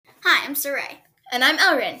I'm Serei. And I'm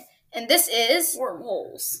Elryn. And this is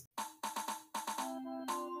Wormholes.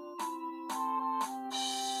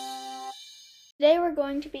 Today we're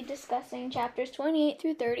going to be discussing chapters 28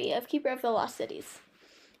 through 30 of Keeper of the Lost Cities.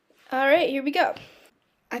 Alright, here we go.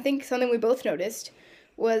 I think something we both noticed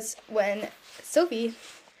was when Sophie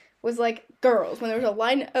was like, girls, when there was a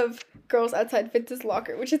line of girls outside Fitz's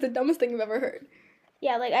locker, which is the dumbest thing I've ever heard.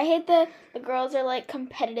 Yeah, like, I hate the girls are, like,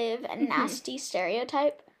 competitive and nasty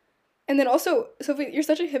stereotype. And then also, Sophie, you're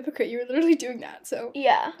such a hypocrite. You were literally doing that, so.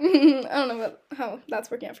 Yeah. I don't know about how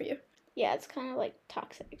that's working out for you. Yeah, it's kind of, like,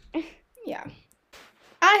 toxic. Yeah.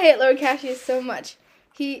 I hate Lord Cassius so much.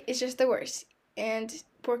 He is just the worst. And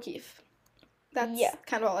poor Keith. That's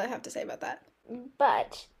kind of all I have to say about that.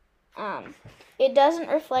 But, it doesn't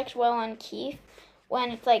reflect well on Keith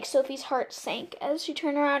when it's like Sophie's heart sank as she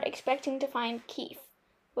turned around expecting to find Keith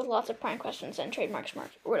with lots of prank questions and trademark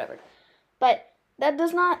marks or whatever. But that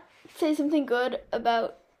does not say something good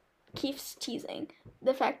about Keith's teasing.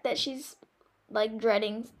 The fact that she's, like,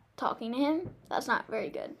 dreading talking to him, that's not very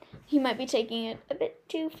good. He might be taking it a bit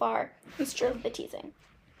too far. That's true. With the teasing.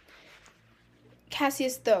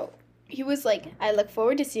 Cassius, though, he was like, I look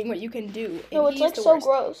forward to seeing what you can do. And no, it's, like, so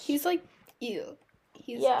gross. He's like, ew.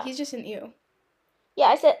 He's just an ew.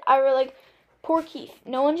 Yeah, I were like, poor Keith.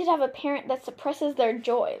 No one should have a parent that suppresses their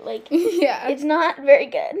joy. Like, yeah. It's not very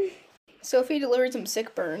good. Sophie delivered some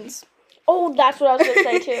sick burns. Oh, that's what I was going to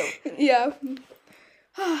say, too. Yeah.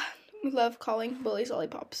 We love calling bullies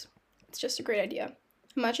lollipops. It's just a great idea.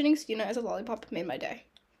 Imagining Stina as a lollipop made my day.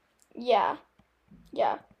 Yeah.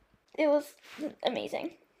 Yeah. It was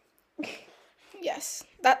amazing. Yes.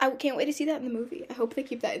 I can't wait to see that in the movie. I hope they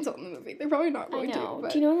keep that insult in the movie. They're probably not going to.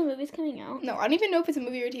 But... Do you know when the movie's coming out? No, I don't even know if it's a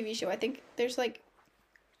movie or a TV show. I think there's, like,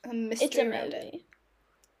 a mystery around it.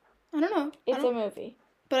 I don't know. It's a movie.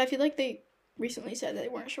 But I feel like they recently said that they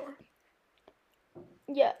weren't sure.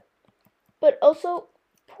 Yeah. But also,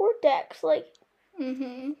 poor Dex, like,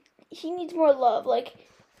 he needs more love. Like,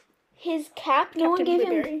 his cap, no one gave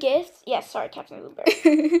him gifts. Yes, sorry, Captain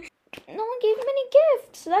Blueberry. No one gave him any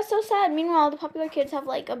gifts. That's so sad. Meanwhile, the popular kids have,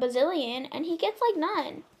 like, a bazillion, and he gets, like,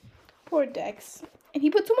 none. Poor Dex. And he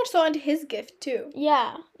put so much thought into his gift, too.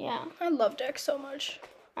 Yeah. I love Dex so much.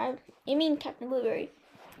 You mean Captain Blueberry.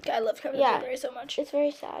 I love Captain Blueberry so much. It's very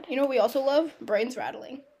sad. You know what we also love? Brains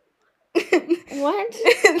rattling. What?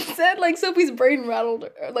 It said, like, Sophie's brain rattled,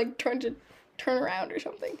 or, like, trying to turn around or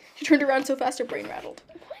something. She turned around so fast her brain rattled.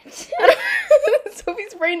 What?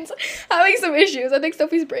 Sophie's brain's having some issues. I think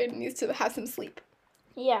Sophie's brain needs to have some sleep.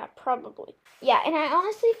 Yeah, probably. Yeah, and I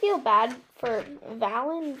honestly feel bad for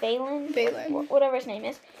Valin, whatever his name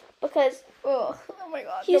is, because oh my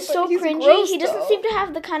god, he's so cringy. Gross, he doesn't seem to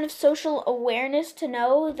have the kind of social awareness to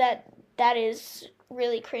know that that is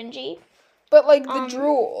really cringy. But, like, the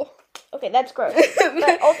drool. Okay, that's gross.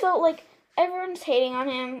 But also, like, everyone's hating on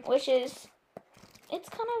him, which is, it's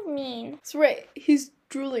kind of mean. That's right. He's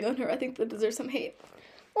drooling on her. I think that deserves some hate.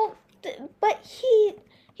 Well, but he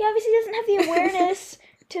obviously doesn't have the awareness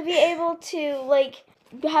to be able to, like,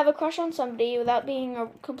 have a crush on somebody without being a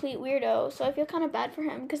complete weirdo. So I feel kind of bad for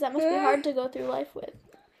him, because that must be hard to go through life with.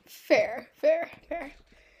 Fair.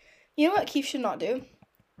 You know what Keith should not do?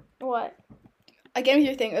 What? Again with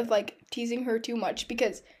your thing of, like, teasing her too much,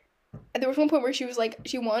 because there was one point where she was like,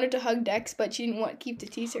 she wanted to hug Dex, but she didn't want Keith to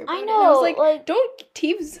tease her. I know. And I was like, don't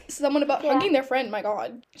tease someone about hugging their friend, my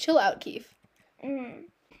god. Chill out, Keith.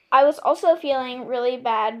 I was also feeling really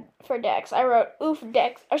bad for Dex. I wrote, oof,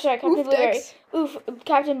 Dex. Or sorry, Captain Blueberry. Dex. Oof,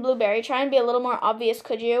 Captain Blueberry. Try and be a little more obvious,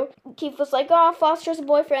 could you? Keith was like, oh, Foster's a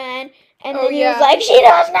boyfriend. And then he was like, she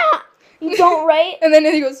does not. You don't write. And then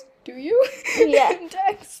he goes, do you? Yeah.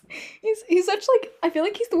 Dex. He's such, like, I feel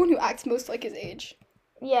like he's the one who acts most like his age.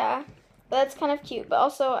 Yeah. That's kind of cute, but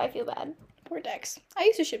also I feel bad. Poor Dex. I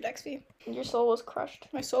used to ship Dex V. Your soul was crushed.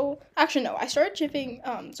 My soul... Actually, no. I started shipping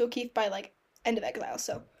Keith by, like, End of Exile,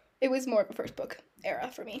 so it was more of a first book era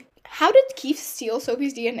for me. How did Keith steal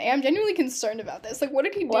Sophie's DNA? I'm genuinely concerned about this. Like, what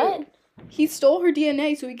did he do? What? He stole her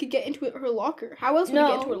DNA so he could get into her locker. How else would he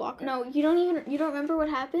get into her locker? No, you don't remember what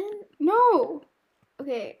happened? No.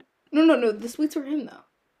 Okay. No. The sweets were him, though.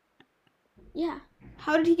 Yeah.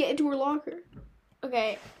 How did he get into her locker?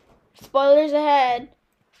 Okay. Spoilers ahead.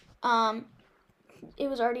 It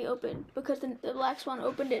was already open because the Black Swan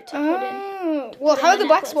opened it to put in. Well, how did the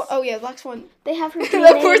Black Swan? Oh yeah, Black Swan. They have her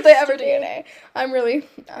DNA. Of course, they have her DNA. I'm really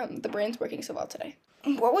the brain's working so well today.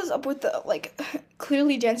 What was up with the, like,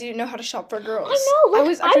 clearly Gen Z didn't know how to shop for girls. I know.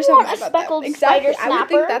 Like, I want a speckled spider snapper. I would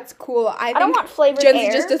think that's cool. I don't want flavored Gen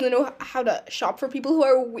air. Z just doesn't know how to shop for people who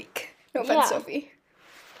are weak. No offense, Sophie.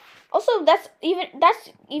 Also, that's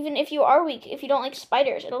even if you are weak. If you don't like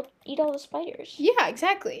spiders, it'll eat all the spiders. Yeah,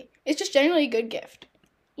 exactly. It's just generally a good gift.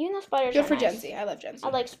 Even though spiders Good are for nice. Gen Z. I love Gen Z. I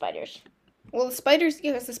like spiders. Well, the spiders,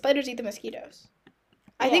 because the spiders eat the mosquitoes.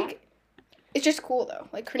 I Yeah. think it's just cool, though.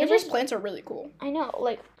 Like, carnivorous plants are really cool. I know.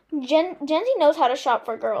 Like, Gen Z knows how to shop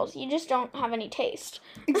for girls. You just don't have any taste.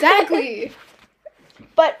 Exactly.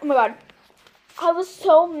 But, oh my god. I was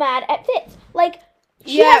so mad at Fitz. Like,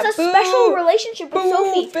 she Yeah, has a boo. special relationship with Boo,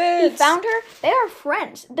 Sophie. Fitz. He found her. They are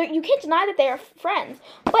friends. You can't deny that they are friends.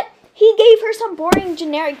 But he gave her some boring,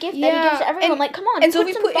 generic gift that he gives to everyone. Like, come on, And put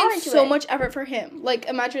Sophie some put thought in into so it. much effort for him. Like,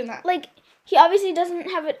 imagine that. Like, he obviously doesn't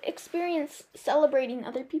have an experience celebrating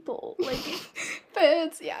other people. Like,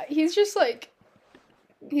 Fitz, yeah. He's just like,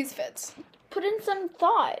 he's Fitz. put in some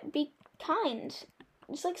thought. Be kind.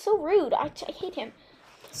 It's like so rude. I hate him.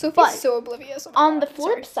 Sophie's But so oblivious. Oh my on the God.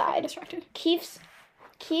 flip Sorry, I got side, distracted. Keith's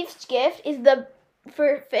gift is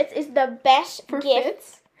for Fitz is the best For gift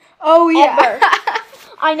Fitz? Oh, yeah. ever.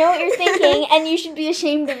 I know what you're thinking, and you should be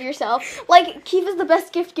ashamed of yourself. Like, Keith is the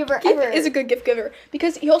best gift giver Keith ever. is a good gift giver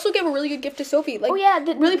because he also gave a really good gift to Sophie. Like, oh yeah,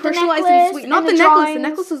 really the personalized necklace and sweet. Not and the necklace. drawings. The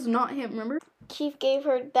necklace is not him. Remember? Keith gave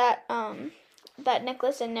her that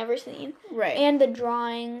necklace and never seen, Right. and the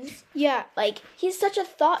drawings. Yeah. Like, he's such a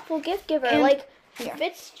thoughtful gift giver. And- like, yeah.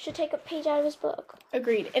 Fitz should take a page out of his book.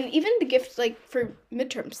 Agreed. And even the gift, like, for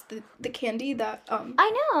midterms, the candy that I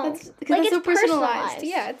know. Because like, it's it's so personalized.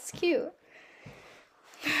 Yeah, it's cute.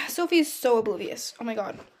 Sophie is so oblivious. Oh my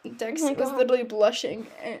god. Dex Oh my was God. literally blushing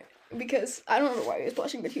because I don't remember why he was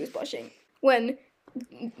blushing, but he was blushing when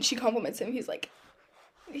she compliments him. He's like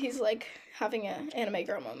having an anime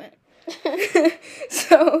girl moment.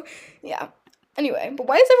 So yeah. Anyway, but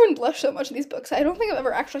why does everyone blush so much in these books? I don't think I've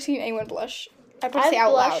ever actually seen anyone blush. I've say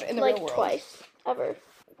out loud blushed, in the like, real world. twice ever.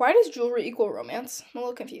 Why does jewelry equal romance? I'm a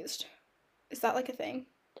little confused. Is that like a thing?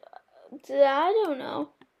 I don't know.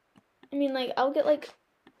 I mean, like, I'll get like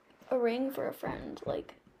a ring for a friend.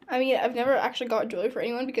 Like, I mean, I've never actually got jewelry for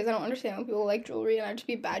anyone because I don't understand when people like jewelry and I'd just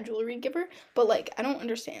be a bad jewelry giver. But, like, I don't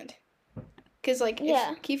understand. Because, like,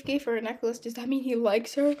 Yeah. if Keith gave her a necklace, does that mean he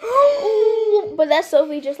likes her? ooh, but that's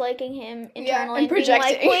Sophie just liking him internally Yeah, and being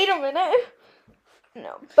projecting. like, wait a minute.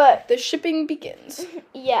 No, but The shipping begins.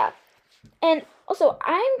 yeah. And also,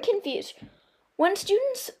 I'm confused. When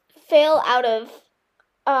students fail out of,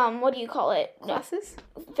 what do you call it? Classes?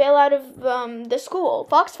 Fail out of, the school,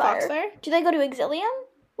 Foxfire. Foxfire? Do they go to Exilium?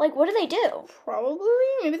 Like, what do they do? Probably.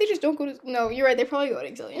 Maybe they just don't go to... No, you're right. They probably go to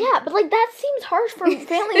Exilium. Yeah, but, like, that seems harsh for failing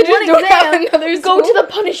They one just don't have exam. another Go to school. the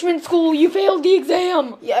punishment school. You failed the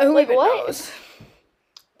exam. Yeah, who Like, even what? knows?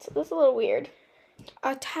 So that's a little weird.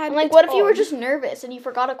 A tad And, like, bit what if you were odd. just nervous and you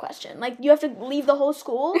forgot a question? Like, you have to leave the whole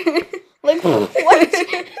school? Like, what?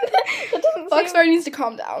 That doesn't Foxfire needs to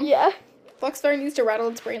calm down. Yeah. Foxfire needs to rattle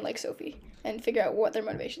its brain like Sophie and figure out what their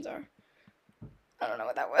motivations are. I don't know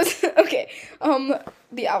what that was. Okay.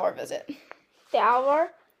 The Alvar visit. The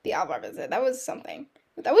Alvar? The Alvar visit. That was something.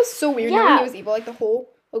 But that was so weird. Yeah. Knowing he was evil. Like the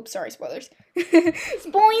whole... Oh, sorry, spoilers.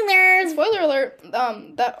 Spoilers! Spoiler alert.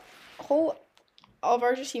 That whole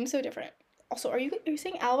Alvar just seems so different. Also, are you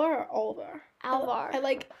saying Alvar or Alvar? Alvar. I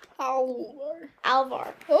like Alvar.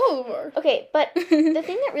 Alvar. Alvar. Okay, but the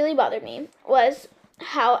thing that really bothered me was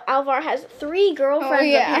how Alvar has 3 girlfriends,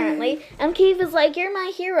 yeah. apparently, and Keith is like, you're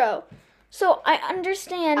my hero. So I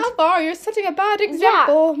understand. Alvar, you're setting a bad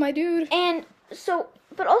example, my dude. And so,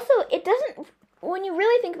 but also, it doesn't, when you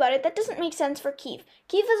really think about it, that doesn't make sense for Keith.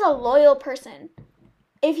 Keith is a loyal person.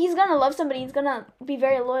 If he's gonna love somebody, he's gonna be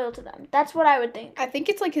very loyal to them. That's what I would think. I think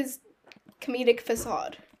it's like his comedic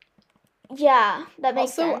facade. Yeah, that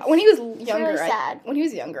makes Also, sense. when he was It's younger, really sad. when he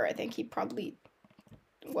was younger, I think he probably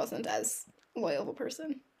wasn't as loyal of a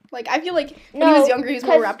person. Like, I feel like when he was younger, he was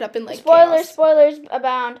more 'cause wrapped up in, like, spoilers, chaos. spoilers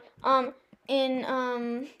abound. In,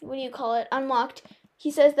 what do you call it? Unlocked.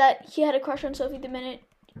 He says that he had a crush on Sophie the minute,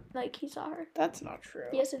 like, he saw her. That's not true.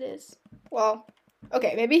 Yes, it is. Well,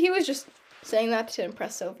 okay, maybe he was just saying that to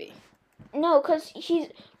impress Sophie. No, because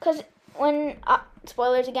when,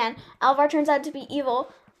 spoilers again, Alvar turns out to be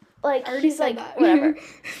evil, like, I already he's said like, that. whatever.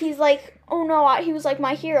 He's like, oh no, he was like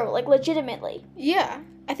my hero, like, legitimately. Yeah,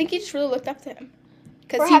 I think he just really looked up to him.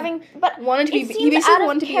 For Because having, but wanted to be, it he seems basically out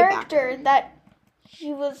wanted of to be a character backer. that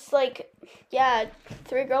he was like, yeah,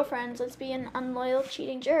 3 girlfriends, let's be an unloyal,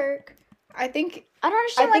 cheating jerk. I think I don't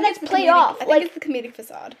understand why it's that's the played comedic- off. I think Like, it's the comedic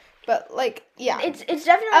facade. But, like, yeah. it's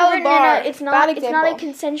definitely written in Alvar, a, it's bad not a example.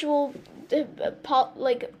 consensual,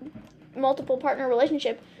 like, multiple partner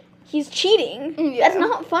relationship. He's cheating. Yeah. That's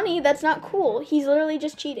not funny. That's not cool. He's literally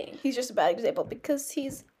just cheating. He's just a bad example because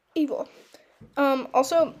he's evil.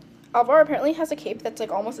 Also, Alvar apparently has a cape that's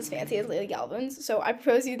like almost as fancy as Lady Galvin's, so I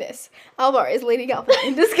propose you this. Alvar is Lady Galvin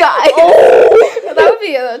in disguise. Oh! That would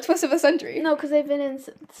be a twist of a century. No, because they've been in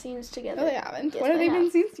scenes together. No, they haven't. Yes, When have they been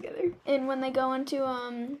in scenes together? And when they go into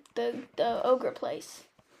the ogre place.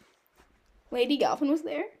 Lady Galvin was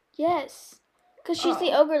there? Yes, because she's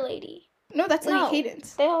the ogre lady. No, that's Lady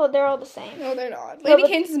Cadence. They're all the same. No, they're not. Lady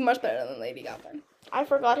Cadence is much better than Lady Galvin. I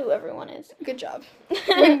forgot who everyone is. Good job.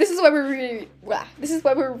 This is why we're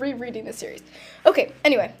rereading this series. Okay,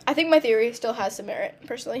 anyway, I think my theory still has some merit,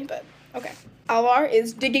 personally, but okay. Alvar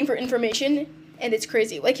is digging for information, and it's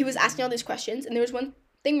crazy. Like, he was asking all these questions, and there was one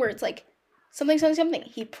thing where it's like, something.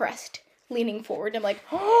 He pressed, leaning forward. I'm like,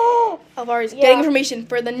 oh, Alvar is getting information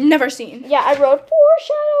for the never seen. Yeah, I wrote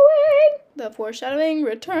foreshadowing. The foreshadowing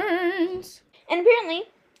returns. And apparently,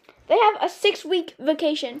 they have a 6-week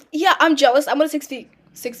vacation. Yeah, I'm jealous. I'm on a 6 week.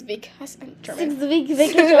 I'm German. 6 week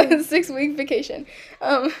vacation. 6 week vacation.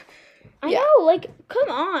 I know, like, come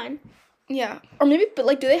on. Yeah, or maybe, but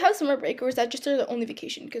like, do they have summer break, or is that just their only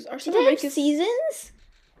vacation? Because our summer break is seasons.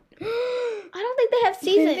 I don't think they have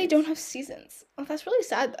seasons. Maybe they don't have seasons. Oh, that's really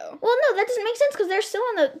sad, though. Well, no, that doesn't make sense because they're still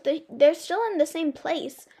they're still in the same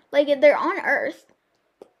place. Like, they're on Earth.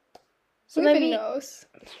 So who even knows?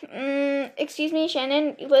 Excuse me,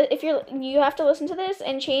 Shannon. If you have to listen to this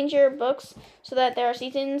and change your books so that there are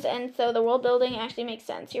seasons and so the world building actually makes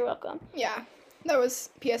sense. You're welcome. Yeah, that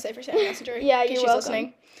was PSA for Shannon Messenger. Yeah, you're welcome.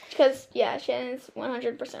 Listening. Because Shannon's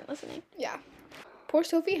 100% listening. Yeah. Poor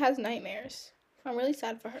Sophie has nightmares. I'm really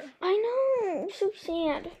sad for her. I know. So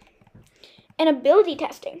sad. And ability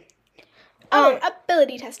testing.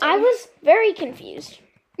 Ability testing. I was very confused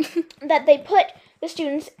that they put the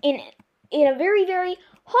students in a very, very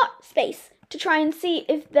hot space to try and see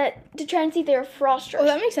if they're frosters. Oh,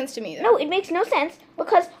 that makes sense to me, though. No, it makes no sense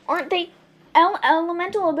because aren't they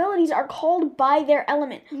elemental abilities are called by their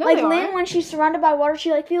element. No, like they Lynn, aren't. when she's surrounded by water,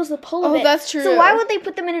 she like feels the pull of it. Oh, that's true. So why would they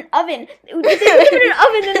put them in an oven? If they put them in an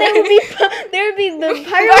oven, then there would be the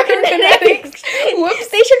pyrokinetics. Whoops.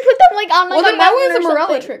 They should put them like on like then a why mountain was or the Morella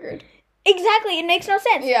something. triggered? Exactly, it makes no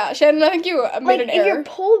sense. Yeah, Shannon, I think you made like an if error. you're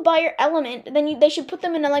pulled by your element, then they should put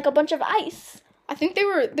them in like a bunch of ice. I think they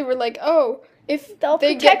were like, oh, if They'll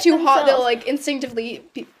they get protect too hot, they'll themselves. like instinctively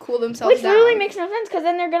cool themselves Which down. literally makes no sense because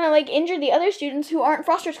then they're gonna like injure the other students who aren't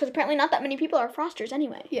frosters because apparently not that many people are frosters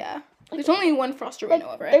anyway. Yeah, there's only one froster we know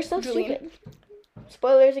of, right? They're so Julian. stupid.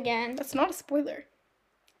 Spoilers again. That's not a spoiler.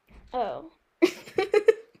 Oh.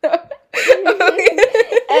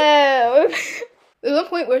 Oh. There's one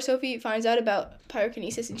point where Sophie finds out about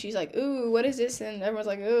pyrokinesis and she's like, ooh, what is this? And everyone's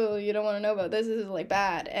like, ooh, you don't want to know about this. This is like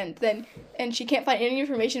bad. And she can't find any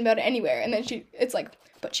information about it anywhere. And then it's like,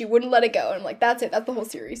 but she wouldn't let it go. And I'm like, that's it. That's the whole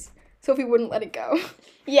series. Sophie wouldn't let it go.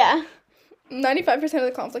 Yeah. 95% of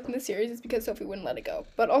the conflict in this series is because Sophie wouldn't let it go.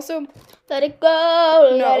 But also, let it go.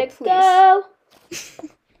 No, let it please. go.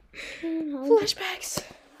 Flashbacks.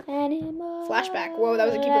 Anymore. Flashback. Whoa, that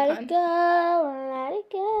was a keeper let pun. It go. Let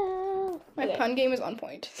it go. My Okay. pun game is on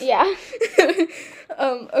point. Yeah.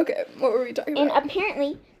 Okay, what were we talking And about?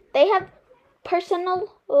 apparently, they have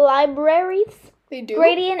personal libraries. They do?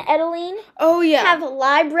 Grady and Edeline Oh, yeah. have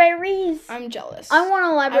libraries. I'm jealous. I want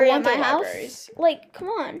a library want at my their house. libraries. Like, come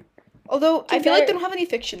on. Although, I feel like they better- don't have any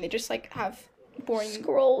fiction. They just, like, have boring...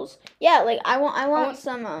 Scrolls. Yeah, like, I want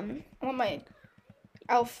some, I want my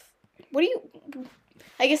elf... What do you...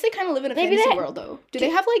 I guess they kind of live in a Maybe fantasy they- world, though. Do they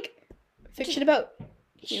have, like, fiction about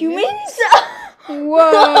humans?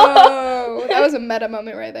 Whoa! That was a meta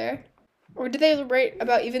moment right there. Or do they write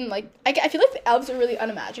about even, like... I feel like the elves are really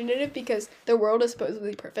unimaginative because their world is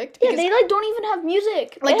supposedly perfect. Yeah, Because, they, like, don't even have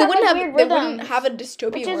music. like, they wouldn't weird they rhythms, wouldn't have a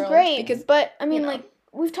dystopian which is world. great. Because, But, I mean, you know. like,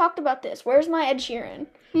 we've talked about this. Where's my Ed Sheeran?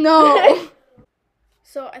 No!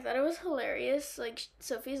 So I thought it was hilarious. Like,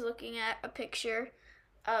 Sophie's looking at a picture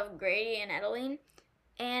of Grady and Edeline,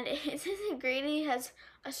 and it says that Grady has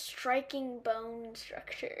a striking bone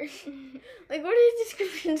structure. Like, what are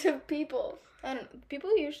descriptions of people? I don't know.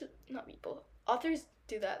 People usually... Not people. Authors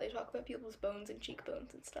do that. They talk about people's bones and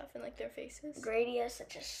cheekbones and stuff and, like, their faces. Grady has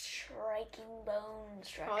such a striking bone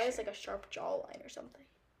structure. Probably has, like, a sharp jawline or something.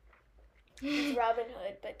 It's Robin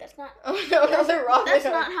Hood, but that's not... Oh, no, not the Robin That's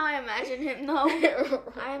Hood. not how I imagine him, no.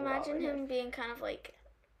 I imagine Robin Hood. him being kind of like...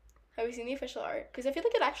 Have you seen the official art? Because I feel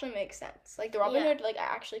like it actually makes sense. Like, the Robin Yeah. Hood, like, I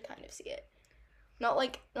actually kind of see it. Not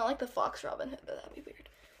like the Fox Robin Hood, but that'd be weird.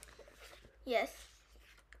 Yes.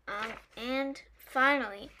 And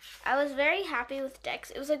finally, I was very happy with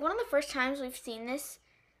Dex. It was like one of the first times we've seen this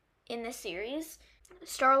in the series.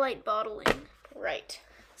 Starlight bottling. Right.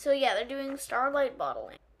 So yeah, they're doing starlight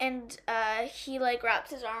bottling. And he like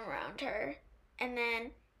wraps his arm around her. And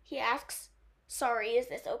then he asks sorry, is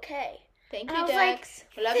this okay? Thank And you, I was like, Dex.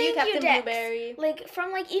 We love you, thank you, Captain Dex. Blueberry. Like,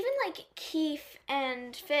 from, like, even, like, Keith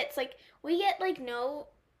and Fitz, like, we get, like, no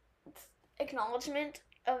acknowledgement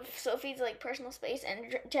of Sophie's, like, personal space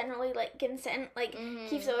and generally, like, consent. Like,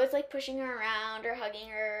 Keith's always, like, pushing her around or hugging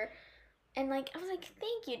her. And, like, I was like,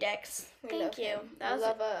 thank you, Dex. Thank you.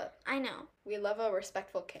 I know. We love a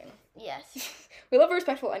respectful king. Yes. We love a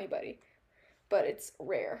respectful anybody. But it's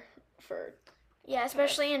rare for... Yeah,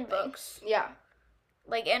 especially in books. Yeah.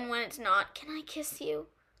 Like, and when it's not, can I kiss you?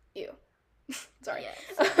 Ew. Sorry.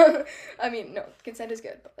 Yes. I mean, no, consent is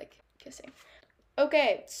good, but, like, kissing.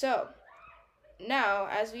 Okay, so, now,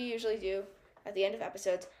 as we usually do at the end of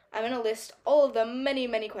episodes, I'm going to list all of the many,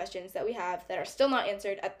 many questions that we have that are still not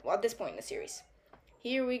answered at this point in the series.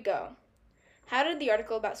 Here we go. How did the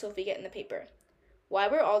article about Sophie get in the paper? Why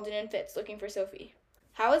were Alden and Fitz looking for Sophie?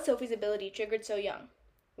 How is Sophie's ability triggered so young?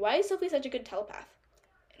 Why is Sophie such a good telepath?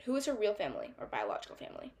 Who is her real family, or biological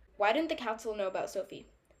family? Why didn't the council know about Sophie?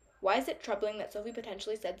 Why is it troubling that Sophie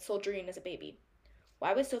potentially said soldiering as a baby?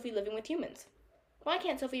 Why was Sophie living with humans? Why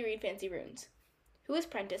can't Sophie read fancy runes? Who is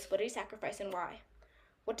Prentice? What did he sacrifice and why?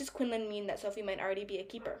 What does Quinlan mean that Sophie might already be a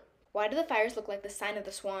keeper? Why do the fires look like the sign of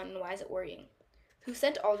the swan, and why is it worrying? Who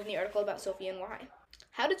sent Alden the article about Sophie and why?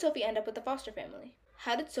 How did Sophie end up with the foster family?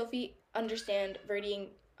 How did Sophie understand Verdiing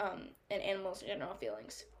and animals' general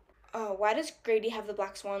feelings? Why does Grady have the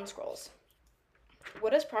Black Swan scrolls?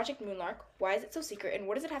 What is Project Moonlark? Why is it so secret, and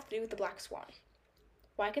what does it have to do with the Black Swan?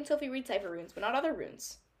 Why can Sophie read cipher runes, but not other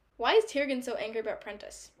runes? Why is Tiergan so angry about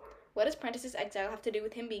Prentice? What does Prentice's exile have to do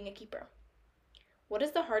with him being a keeper? What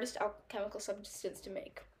is the hardest alchemical substance to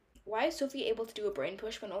make? Why is Sophie able to do a brain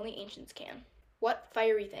push when only ancients can? What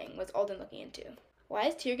fiery thing was Alden looking into? Why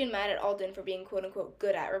is Tiergan mad at Alden for being quote-unquote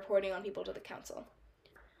good at reporting on people to the council?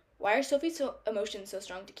 Why are Sophie's emotions so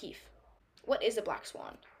strong to Keith? What is a black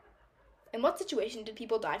swan? In what situation did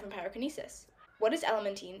people die from pyrokinesis? What is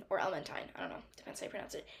elementine, or elementine, I don't know, depends how you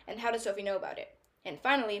pronounce it, and how does Sophie know about it? And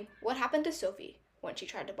finally, what happened to Sophie when she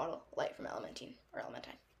tried to bottle light from elementine, or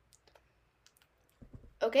elementine?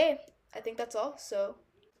 Okay, I think that's all, so...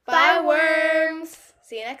 Bye, worms!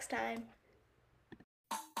 See you next time.